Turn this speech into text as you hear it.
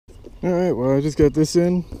Alright, well, I just got this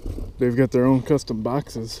in. They've got their own custom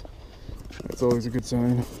boxes. That's always a good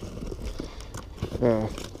sign.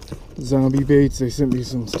 Zombie baits, they sent me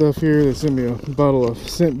some stuff here. They sent me a bottle of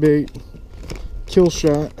scent bait, kill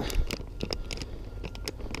shot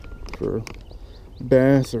for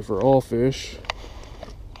bass or for all fish.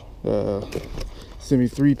 Sent me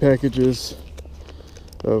 3 packages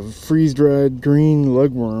of freeze-dried green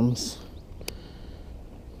lugworms.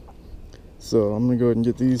 So I'm gonna go ahead and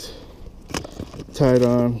get these tied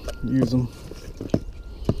on, use them.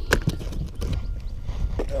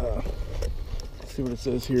 See what it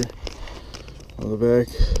says here on the back.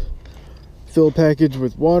 Fill package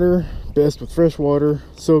with water, best with fresh water.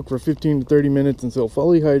 Soak for 15 to 30 minutes until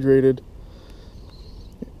fully hydrated.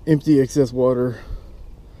 Empty excess water.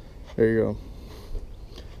 There you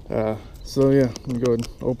go. So yeah, I'm gonna go ahead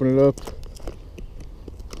and open it up.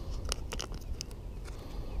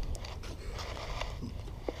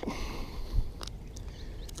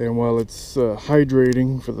 And while it's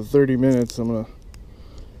hydrating for the 30 minutes, I'm gonna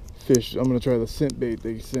try the scent bait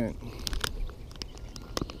they sent.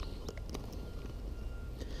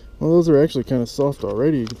 Well, those are actually kind of soft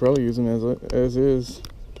already. You could probably use them as is.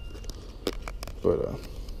 But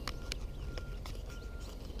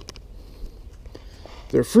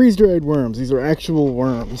they're freeze-dried worms. These are actual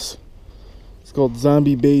worms. It's called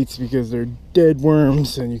zombie baits because they're dead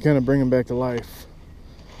worms and you kind of bring them back to life.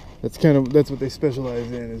 That's what they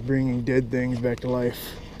specialize in, is bringing dead things back to life.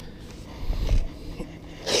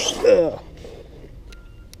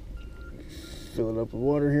 Fill it up with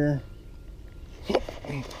water here.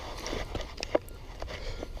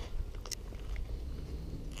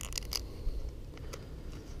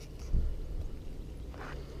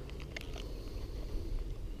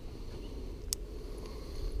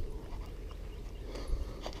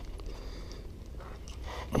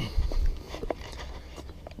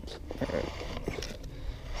 Alright.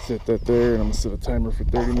 Set that there, and I'm gonna set a timer for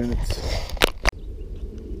 30 minutes.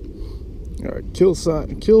 Alright, kill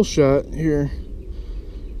shot here.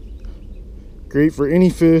 Great for any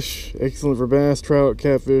fish, excellent for bass, trout,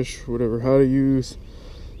 catfish, whatever. How to use: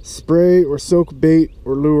 spray or soak bait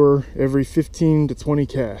or lure every 15 to 20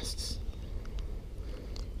 casts.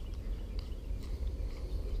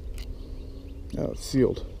 Oh, it's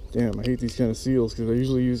sealed. Damn, I hate these kind of seals because I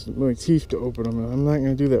usually use my teeth to open them, and I'm not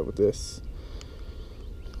going to do that with this.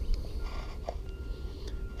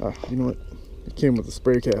 You know what? It came with a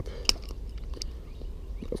spray cap.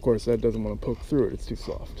 Of course, that doesn't want to poke through it. It's too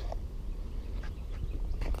soft.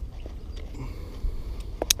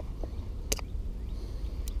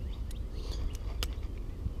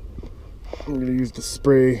 I'm going to use the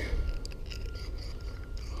spray.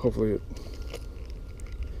 Hopefully it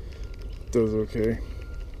does okay.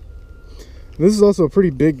 This is also a pretty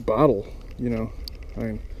big bottle, you know.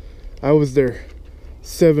 I was their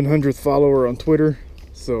 700th follower on Twitter,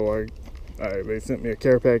 so they sent me a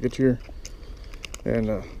care package here.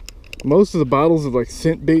 And most of the bottles of like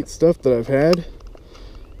scent bait stuff that I've had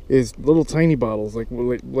is little tiny bottles, like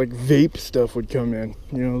vape stuff would come in,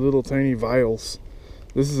 you know, little tiny vials.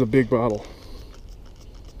 This is a big bottle.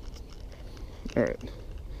 All right.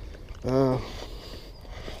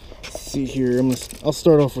 Let's see here. I'll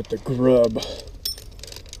start off with the grub.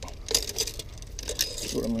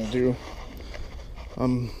 That's what I'm gonna do.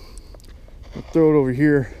 I'll throw it over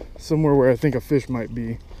here somewhere where I think a fish might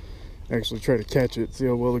be. Actually try to catch it, see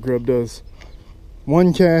how well the grub does.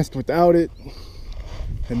 One cast without it,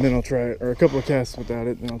 and then I'll try it, or a couple of casts without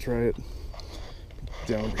it, and then I'll try it.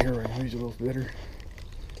 Down over here where I can reach a little better.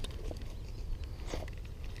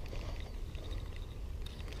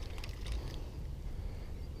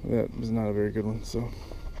 That was not a very good one, so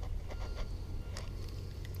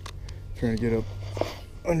trying to get up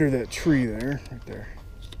under that tree there, right there.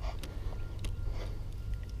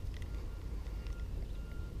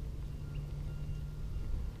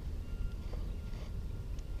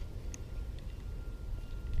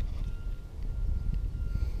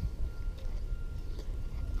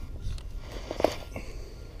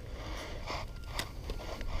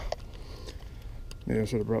 Maybe I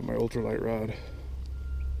should have brought my ultralight rod.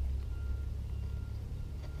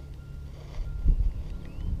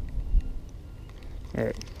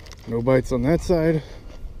 Alright, no bites on that side.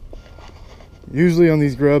 Usually on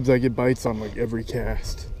these grubs I get bites on like every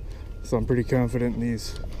cast, so I'm pretty confident in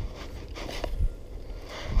these.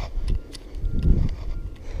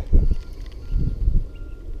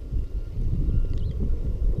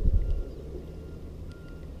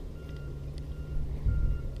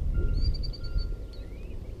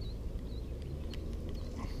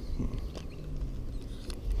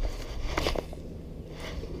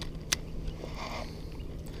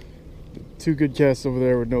 2 good casts over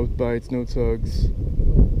there with no bites, no tugs.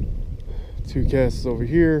 2 casts over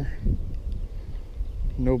here,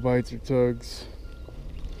 no bites or tugs.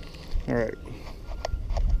 All right.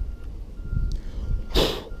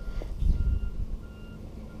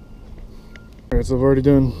 All right, so I've already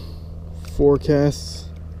done 4 casts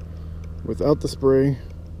without the spray,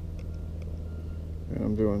 and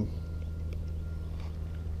I'm doing,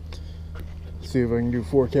 see if I can do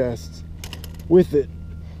 4 casts with it.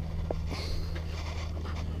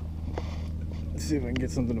 See if I can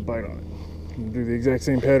get something to bite on it. I'm gonna do the exact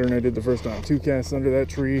same pattern I did the first time. 2 casts under that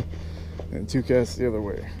tree and 2 casts the other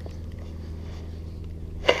way.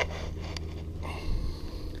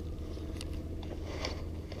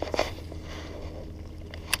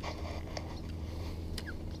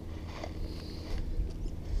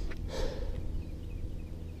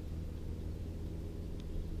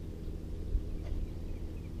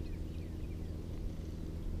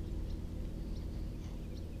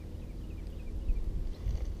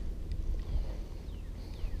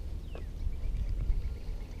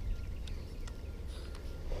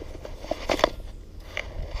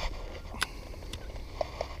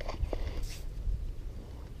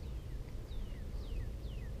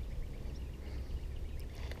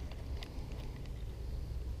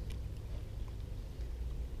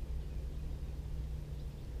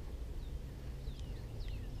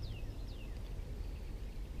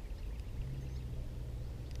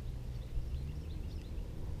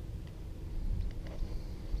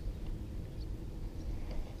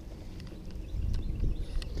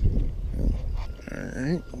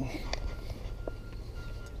 Alright.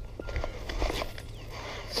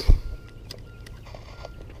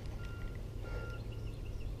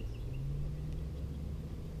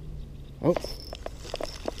 Oh,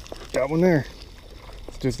 got one there.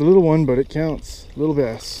 It's just a little one, but it counts. Little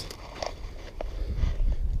bass.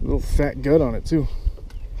 Little fat gut on it too.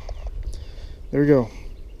 There we go.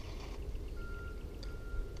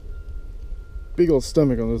 Big old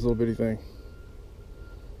stomach on this little bitty thing.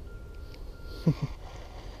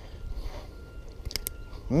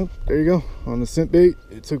 Well, there you go. On the scent bait,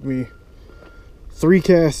 it took me 3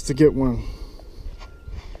 casts to get one.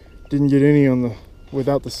 Didn't get any on the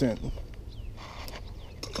without the scent.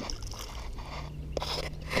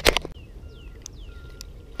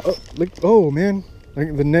 Oh, look! Oh man!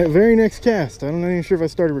 Like the very next cast. I'm not even sure if I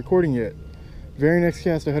started recording yet. Very next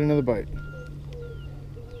cast, I had another bite,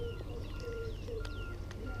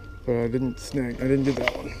 but I didn't snag. I didn't get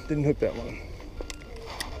that one. Didn't hook that one.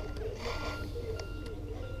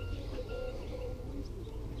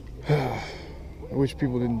 I wish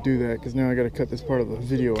people didn't do that, because now I got to cut this part of the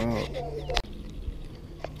video out.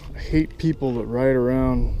 I hate people that ride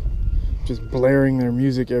around just blaring their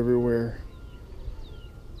music everywhere,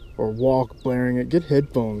 or walk blaring it. Get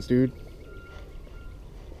headphones, dude.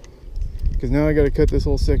 Because now I got to cut this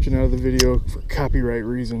whole section out of the video for copyright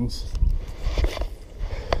reasons.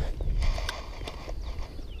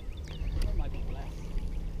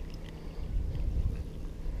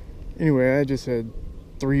 Anyway, I just had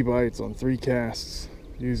 3 bites on 3 casts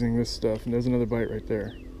using this stuff, and there's another bite right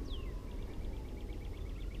there.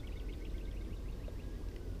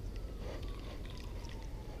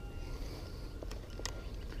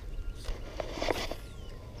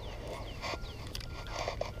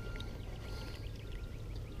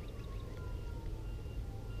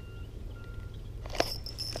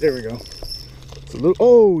 There we go. It's a little,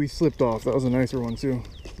 oh, he slipped off. That was a nicer one too.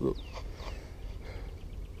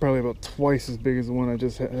 Probably about twice as big as the one I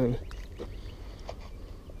just had.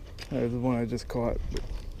 The one I just caught.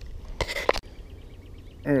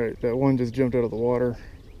 Alright, that one just jumped out of the water.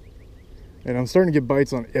 And I'm starting to get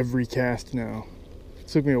bites on every cast now. It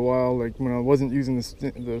took me a while. Like when I wasn't using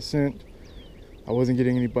the scent, I wasn't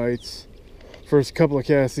getting any bites. First couple of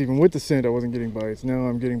casts, even with the scent, I wasn't getting bites. Now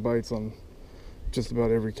I'm getting bites on just about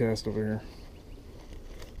every cast over here.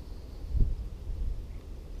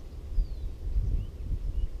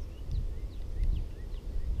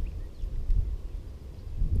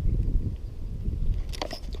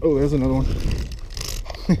 Oh, there's another one.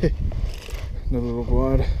 Another little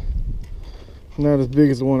quad. Not as big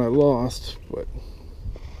as the one I lost, but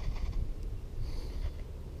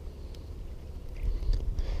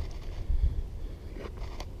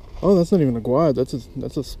oh, that's not even a quad. That's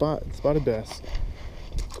a spotted bass.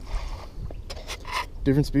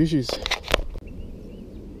 Different species.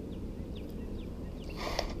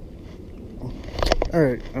 All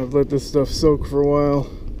right, I've let this stuff soak for a while.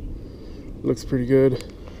 Looks pretty good.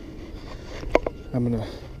 I'm gonna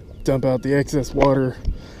dump out the excess water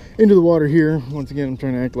into the water here. Once again, I'm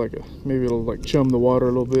trying to act like maybe it'll like chum the water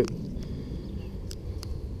a little bit.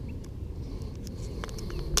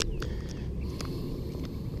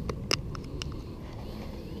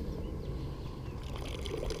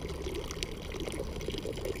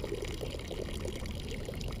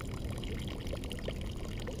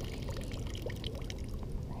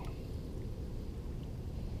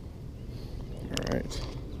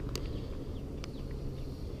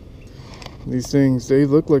 These things, they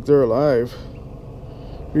look like they're alive.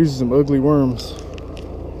 These are some ugly worms.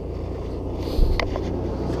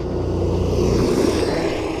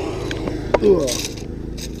 Ugh.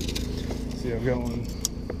 See, I've got one.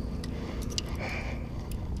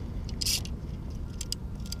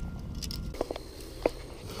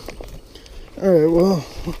 Alright, well,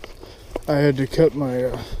 I had to cut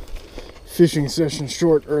my fishing session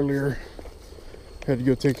short earlier. Had to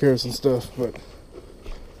go take care of some stuff, but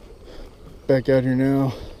back out here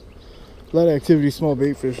now. A lot of activity, small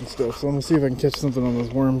bait fish and stuff, so I'm gonna see if I can catch something on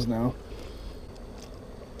those worms now.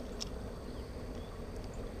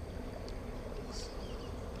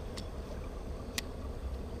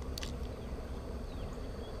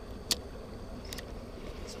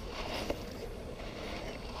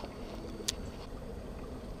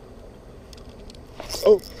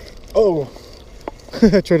 Oh,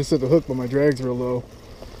 I tried to set the hook, but my drag's real low.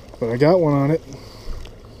 But I got one on it.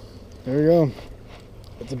 There we go.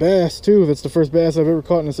 It's a bass too. That's the first bass I've ever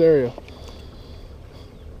caught in this area.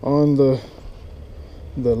 On the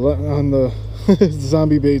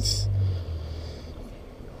zombie baits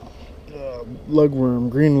lugworm,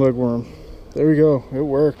 green lugworm. There we go. It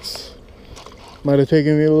works. Might have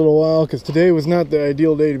taken me a little while because today was not the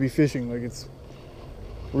ideal day to be fishing. Like, it's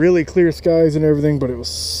really clear skies and everything, but it was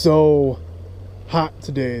so hot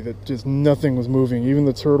today that just nothing was moving. Even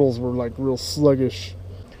the turtles were like real sluggish.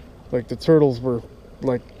 Like, the turtles were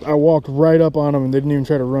like, I walked right up on them and they didn't even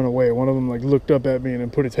try to run away. One of them like looked up at me and then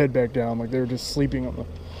put its head back down, like they were just sleeping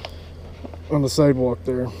on the sidewalk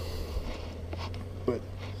there. But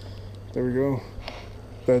there we go.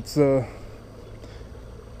 That's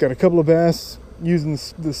got a couple of bass using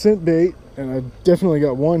the scent bait, and I definitely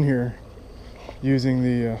got one here using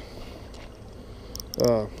the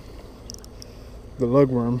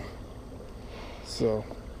lugworm. So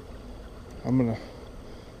I'm gonna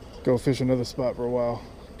go fish another spot for a while,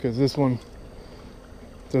 because this one,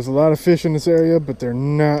 there's a lot of fish in this area, but they're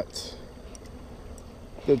not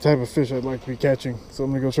the type of fish I'd like to be catching. So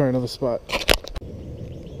I'm gonna go try another spot.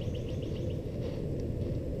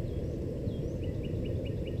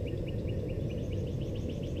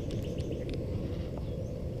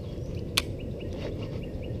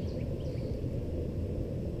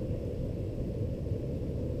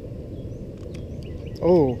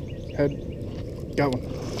 Oh, got one.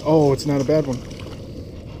 Oh, it's not a bad one.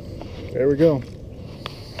 There we go.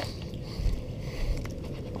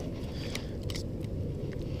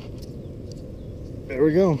 There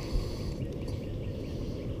we go.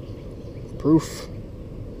 Proof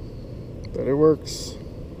that it works.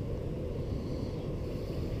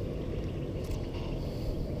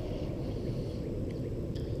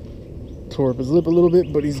 Tore up his lip a little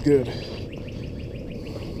bit, but he's good.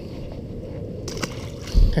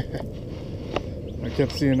 I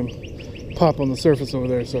kept seeing him pop on the surface over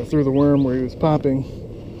there, so I threw the worm where he was popping,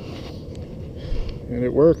 and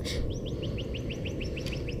it worked.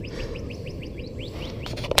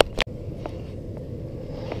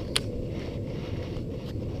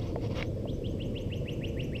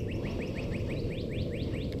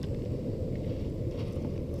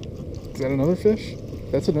 Is that another fish?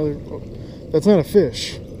 That's another. Oh, that's not a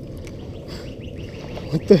fish.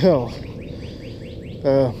 What the hell?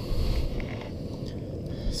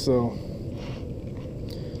 So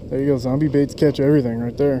there you go. Zombie baits catch everything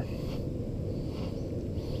right there.